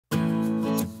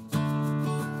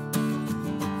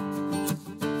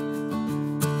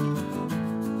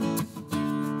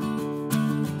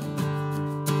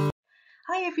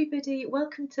Hi everybody,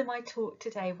 welcome to my talk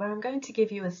today where I'm going to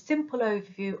give you a simple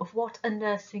overview of what a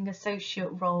nursing associate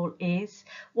role is,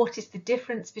 what is the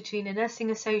difference between a nursing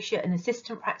associate, an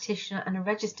assistant practitioner and a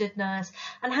registered nurse,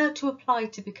 and how to apply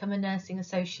to become a nursing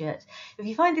associate. If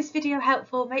you find this video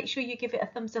helpful, make sure you give it a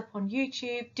thumbs up on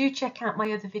YouTube. Do check out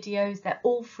my other videos, they're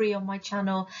all free on my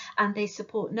channel and they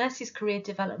support nurses' career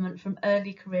development from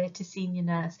early career to senior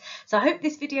nurse. So I hope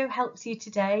this video helps you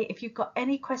today. If you've got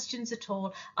any questions at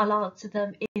all, I'll answer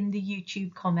them in the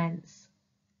YouTube comments.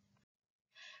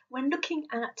 When looking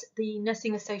at the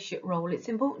nursing associate role, it's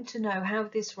important to know how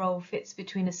this role fits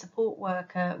between a support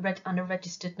worker and a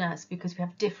registered nurse, because we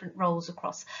have different roles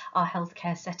across our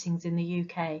healthcare settings in the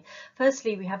UK.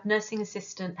 Firstly, we have nursing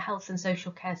assistant, health and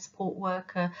social care support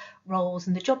worker roles,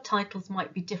 and the job titles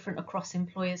might be different across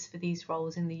employers for these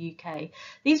roles in the UK.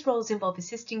 These roles involve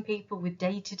assisting people with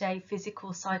day-to-day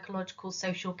physical, psychological,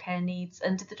 social care needs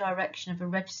under the direction of a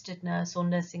registered nurse or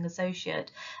nursing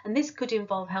associate, and this could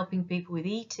involve helping people with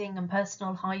eating and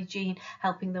personal hygiene,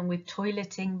 helping them with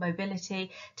toileting, mobility,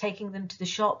 taking them to the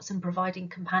shops and providing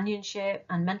companionship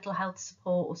and mental health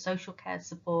support or social care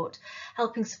support,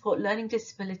 helping support learning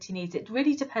disability needs. It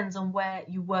really depends on where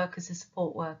you work as a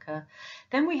support worker.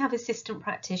 Then we have assistant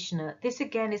practitioner. This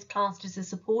again is classed as a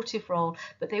supportive role,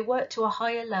 but they work to a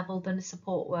higher level than a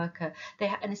support worker.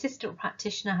 An assistant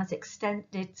practitioner has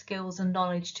extended skills and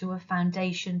knowledge to a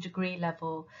foundation degree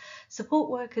level. Support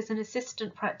workers and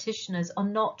assistant practitioners are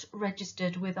not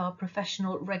registered with our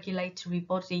professional regulatory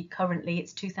body currently.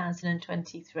 It's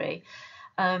 2023.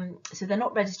 So they're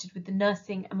not registered with the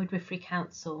Nursing and Midwifery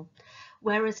Council,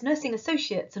 whereas nursing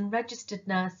associates and registered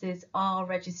nurses are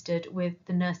registered with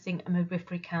the Nursing and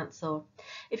Midwifery Council.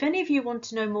 If any of you want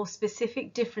to know more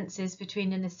specific differences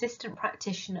between an assistant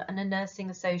practitioner and a nursing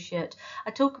associate,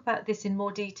 I talk about this in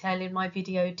more detail in my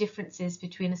video Differences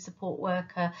between a support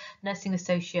worker, nursing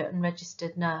associate and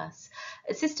registered nurse.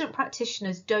 Assistant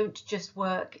practitioners don't just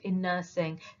work in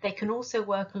nursing, they can also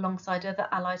work alongside other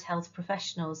allied health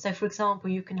professionals. So for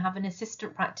example, you can have an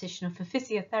assistant practitioner for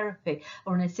physiotherapy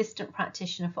or an assistant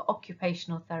practitioner for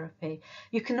occupational therapy.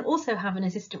 You can also have an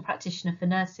assistant practitioner for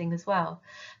nursing as well.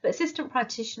 But assistant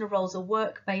practitioner roles are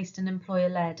work-based and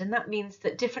employer-led, and that means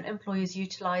that different employers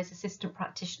utilise assistant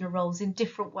practitioner roles in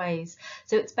different ways.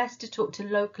 So it's best to talk to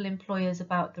local employers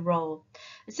about the role.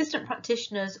 Assistant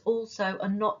practitioners also are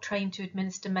not trained to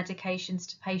administer medications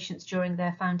to patients during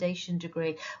their foundation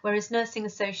degree, whereas nursing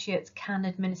associates can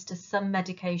administer some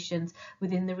medications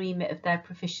within the remit of their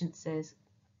proficiencies.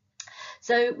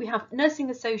 So we have nursing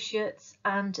associates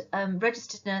and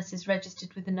registered nurses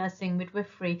registered with the Nursing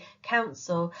Midwifery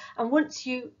Council, and once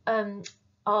you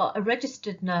are a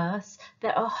registered nurse,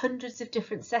 there are hundreds of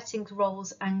different settings,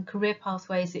 roles and career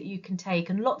pathways that you can take,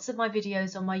 and lots of my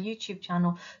videos on my YouTube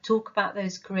channel talk about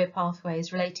those career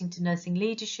pathways relating to nursing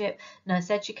leadership, nurse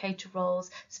educator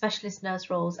roles, specialist nurse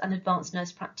roles and advanced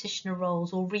nurse practitioner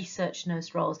roles or research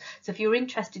nurse roles. So if you're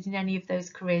interested in any of those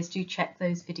careers, do check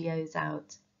those videos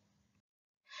out.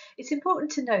 It's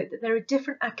important to note that there are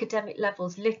different academic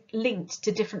levels linked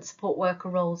to different support worker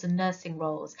roles and nursing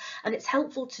roles, and it's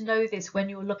helpful to know this when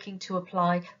you're looking to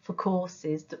apply for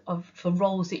courses for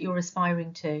roles that you're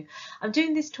aspiring to. I'm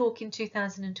doing this talk in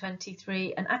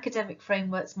 2023 and academic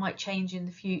frameworks might change in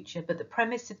the future, but the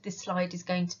premise of this slide is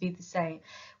going to be the same,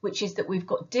 which is that we've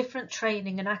got different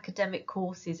training and academic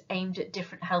courses aimed at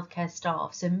different healthcare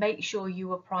staff, so make sure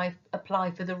you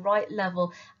apply for the right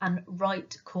level and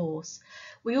right course.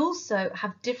 We also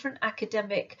have different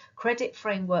academic credit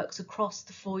frameworks across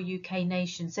the 4 UK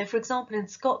nations. So for example, in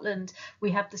Scotland, we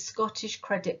have the Scottish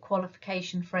Credit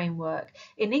Qualification Framework.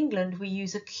 In England, we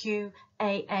use a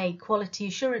QAA, Quality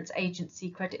Assurance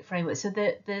Agency credit framework. So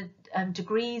the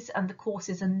degrees and the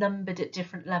courses are numbered at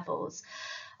different levels.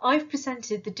 I've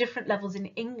presented the different levels in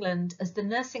England as the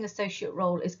nursing associate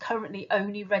role is currently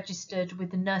only registered with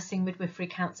the Nursing Midwifery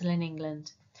Council in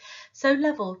England. So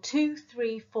level 2,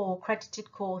 3, 4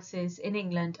 credited courses in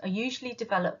England are usually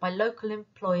developed by local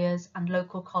employers and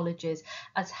local colleges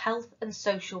as health and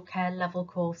social care level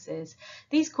courses.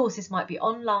 These courses might be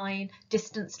online,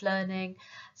 distance learning,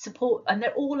 support, and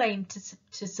they're all aimed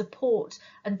to support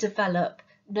and develop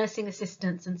nursing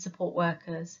assistants and support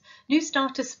workers. New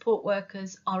starter support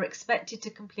workers are expected to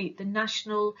complete the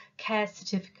National Care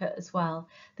Certificate as well.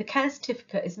 The Care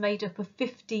Certificate is made up of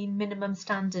 15 minimum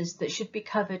standards that should be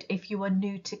covered if you are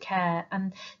new to care,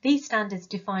 and these standards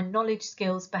define knowledge,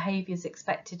 skills, behaviours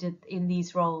expected in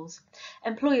these roles.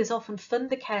 Employers often fund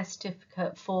the Care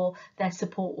Certificate for their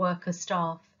support worker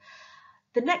staff.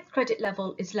 The next credit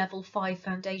level is level 5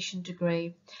 foundation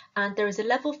degree, and there is a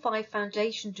level 5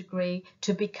 foundation degree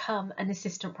to become an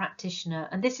assistant practitioner,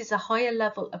 and this is a higher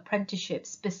level apprenticeship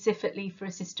specifically for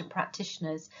assistant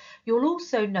practitioners. You'll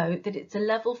also note that it's a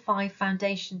level 5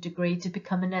 foundation degree to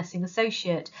become a nursing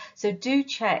associate, so do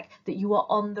check that you are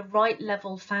on the right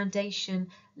level 5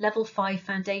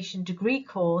 foundation degree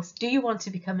course. Do you want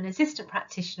to become an assistant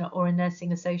practitioner or a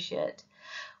nursing associate?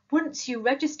 Once you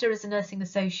register as a nursing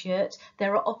associate,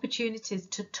 there are opportunities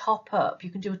to top up. You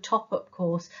can do a top-up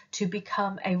course to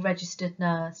become a registered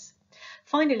nurse.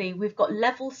 Finally, we've got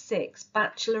level 6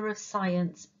 Bachelor of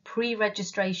Science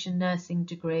pre-registration nursing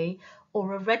degree,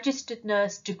 or a registered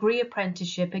nurse degree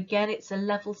apprenticeship. Again, it's a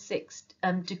level 6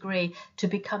 degree to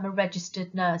become a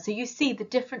registered nurse. So you see the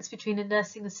difference between a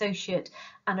nursing associate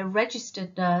and a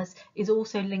registered nurse is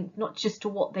also linked not just to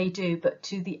what they do, but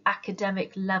to the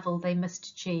academic level they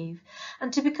must achieve.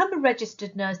 And to become a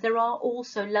registered nurse, there are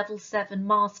also level 7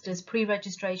 masters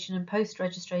pre-registration and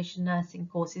post-registration nursing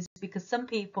courses, because some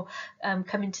people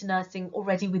come into nursing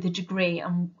already with a degree,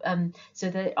 and so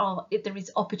there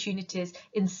is opportunities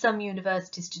in some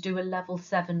universities to do a level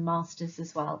 7 masters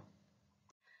as well.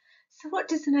 So what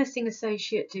does a nursing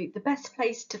associate do? The best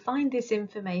place to find this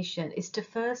information is to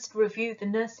first review the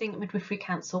Nursing and Midwifery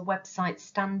Council website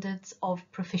standards of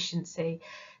proficiency.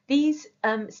 These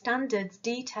standards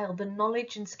detail the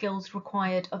knowledge and skills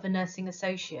required of a nursing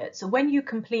associate. So when you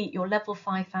complete your level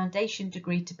 5 foundation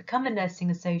degree to become a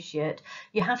nursing associate,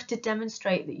 you have to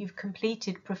demonstrate that you've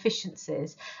completed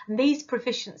proficiencies. And these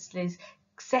proficiencies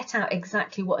set out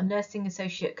exactly what a nursing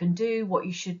associate can do, what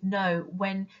you should know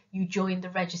when you join the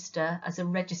register as a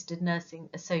registered nursing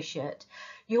associate.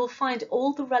 You'll find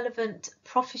all the relevant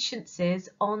proficiencies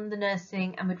on the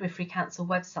Nursing and Midwifery Council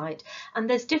website, and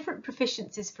there's different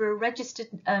proficiencies for a registered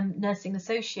nursing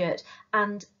associate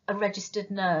and a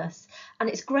registered nurse, and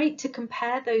it's great to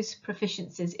compare those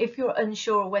proficiencies if you're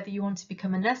unsure whether you want to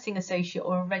become a nursing associate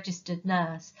or a registered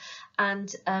nurse.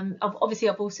 And obviously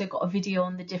I've also got a video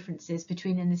on the differences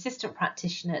between an assistant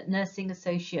practitioner, nursing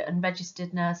associate and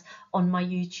registered nurse on my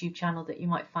YouTube channel that you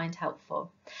might find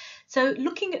helpful. So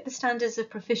looking at the standards of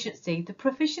proficiency, the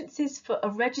proficiencies for a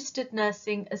registered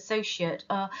nursing associate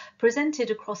are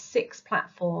presented across 6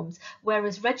 platforms,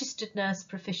 whereas registered nurse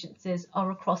proficiencies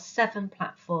are across 7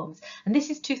 platforms. And this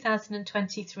is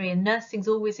 2023, and nursing's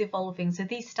always evolving, so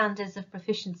these standards of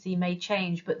proficiency may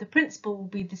change, but the principle will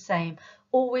be the same.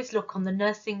 Always look on the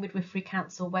Nursing Midwifery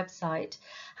Council website.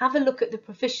 Have a look at the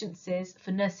proficiencies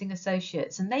for nursing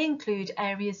associates, and they include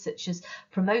areas such as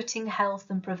promoting health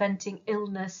and preventing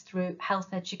illness through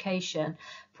health education,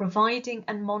 providing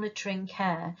and monitoring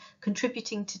care,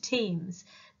 contributing to teams.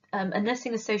 A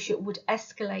nursing associate would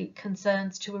escalate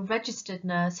concerns to a registered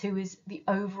nurse who is the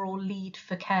overall lead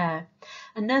for care.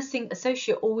 A nursing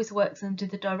associate always works under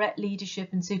the direct leadership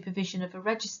and supervision of a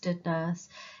registered nurse.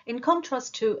 In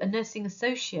contrast to a nursing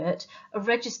associate, a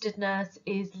registered nurse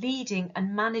is leading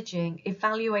and managing,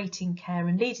 evaluating care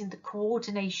and leading the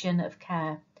coordination of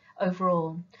care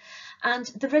overall. And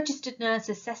the registered nurse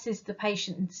assesses the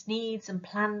patient's needs and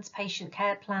plans patient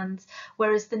care plans,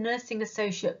 whereas the nursing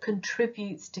associate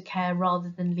contributes to care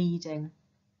rather than leading.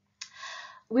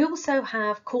 We also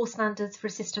have core standards for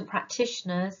assistant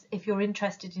practitioners if you're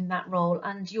interested in that role,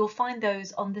 and you'll find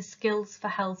those on the Skills for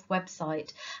Health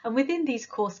website. And within these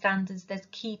core standards, there's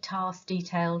key tasks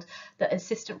detailed that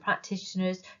assistant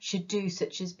practitioners should do,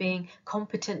 such as being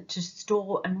competent to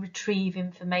store and retrieve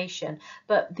information.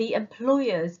 But the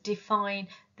employers define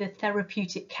the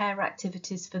therapeutic care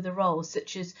activities for the role,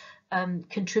 such as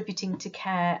contributing to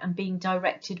care and being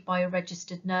directed by a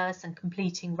registered nurse and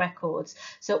completing records.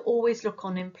 So always look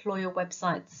on employer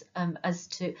websites as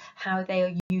to how they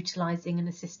are utilising an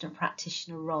assistant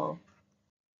practitioner role.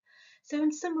 So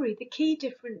in summary, the key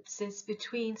differences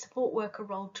between support worker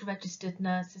role to registered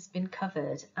nurse has been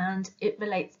covered, and it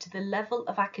relates to the level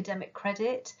of academic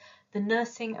credit, the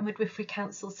Nursing and Midwifery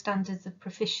Council standards of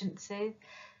proficiency,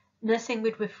 Nursing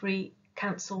Midwifery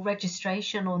Council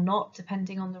registration or not,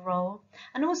 depending on the role,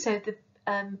 and also the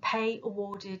pay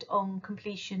awarded on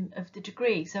completion of the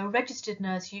degree. So a registered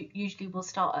nurse usually will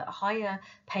start at a higher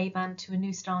pay band to a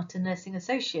new starter nursing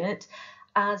associate.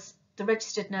 As the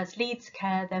registered nurse leads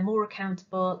care, they're more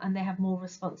accountable and they have more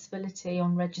responsibility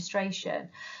on registration.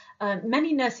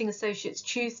 Many nursing associates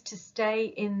choose to stay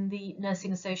in the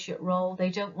nursing associate role. They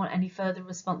don't want any further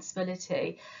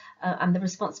responsibility. and the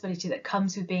responsibility that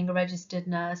comes with being a registered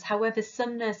nurse. However,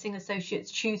 some nursing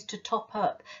associates choose to top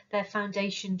up their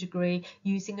foundation degree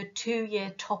using a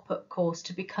 2-year top-up course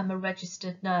to become a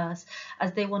registered nurse,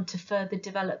 as they want to further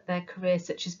develop their career,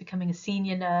 such as becoming a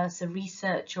senior nurse, a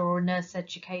researcher, or a nurse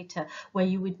educator, where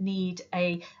you would need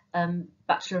a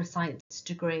Bachelor of Science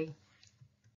degree.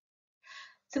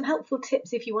 Some helpful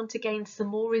tips if you want to gain some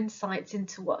more insights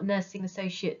into what a nursing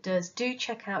associate does. Do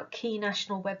check out key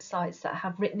national websites that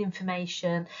have written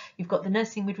information. You've got the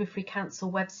Nursing Midwifery Council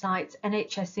websites,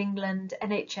 NHS England,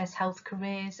 NHS Health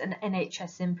Careers, and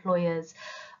NHS Employers.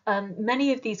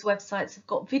 Many of these websites have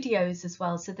got videos as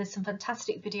well, so there's some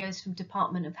fantastic videos from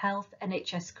Department of Health,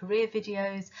 NHS career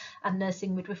videos, and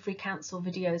Nursing Midwifery Council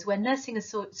videos where nursing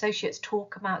associates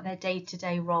talk about their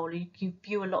day-to-day role. You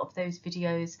view a lot of those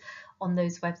videos on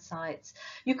those websites.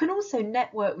 You can also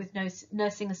network with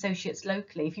nursing associates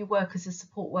locally if you work as a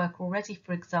support worker already,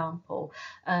 for example.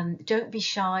 Don't be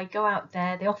shy, go out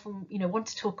there. They often want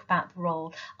to talk about the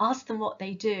role. Ask them what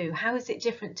they do. How is it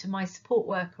different to my support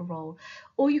worker role?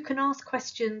 Or you can ask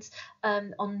questions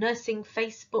on nursing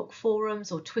Facebook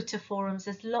forums or Twitter forums.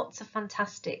 There's lots of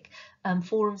fantastic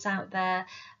forums out there.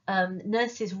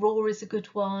 Nurses Raw is a good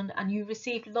one, and you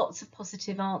receive lots of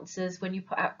positive answers when you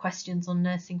put out questions on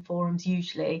nursing forums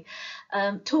usually.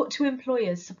 Talk to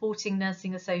employers supporting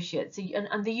nursing associates,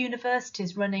 and the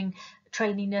universities running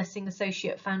trainee nursing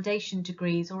associate foundation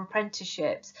degrees or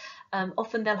apprenticeships.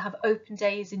 Often they'll have open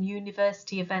days and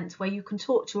university events where you can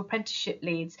talk to apprenticeship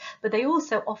leads, but they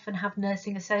also often have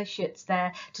nursing associates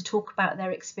there to talk about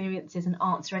their experiences and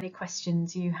answer any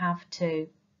questions you have too.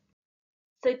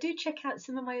 So do check out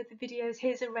some of my other videos.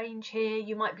 Here's a range here.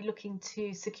 You might be looking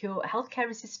to secure a healthcare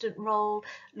assistant role,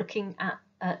 looking at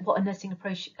what a nursing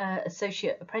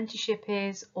associate apprenticeship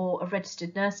is, or a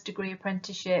registered nurse degree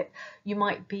apprenticeship. You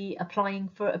might be applying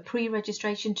for a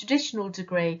pre-registration traditional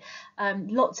degree.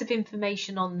 Lots of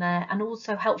information on there, and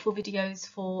also helpful videos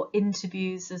for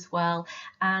interviews as well.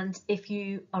 And if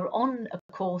you are on a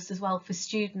course as well for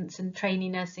students and trainee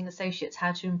nursing associates,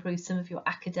 how to improve some of your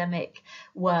academic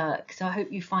work. So I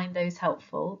hope you find those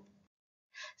helpful.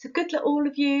 So good luck all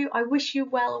of you. I wish you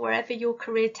well wherever your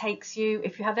career takes you.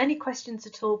 If you have any questions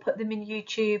at all, put them in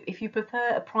YouTube. If you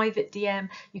prefer a private DM,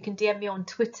 you can DM me on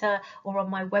Twitter or on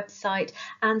my website.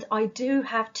 And I do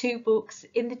have 2 books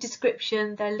in the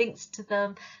description. There are links to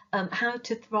them. How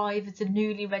to thrive as a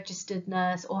newly registered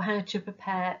nurse, or how to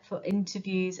prepare for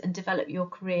interviews and develop your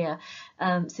career.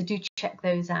 So do check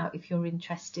those out if you're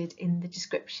interested in the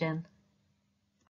description.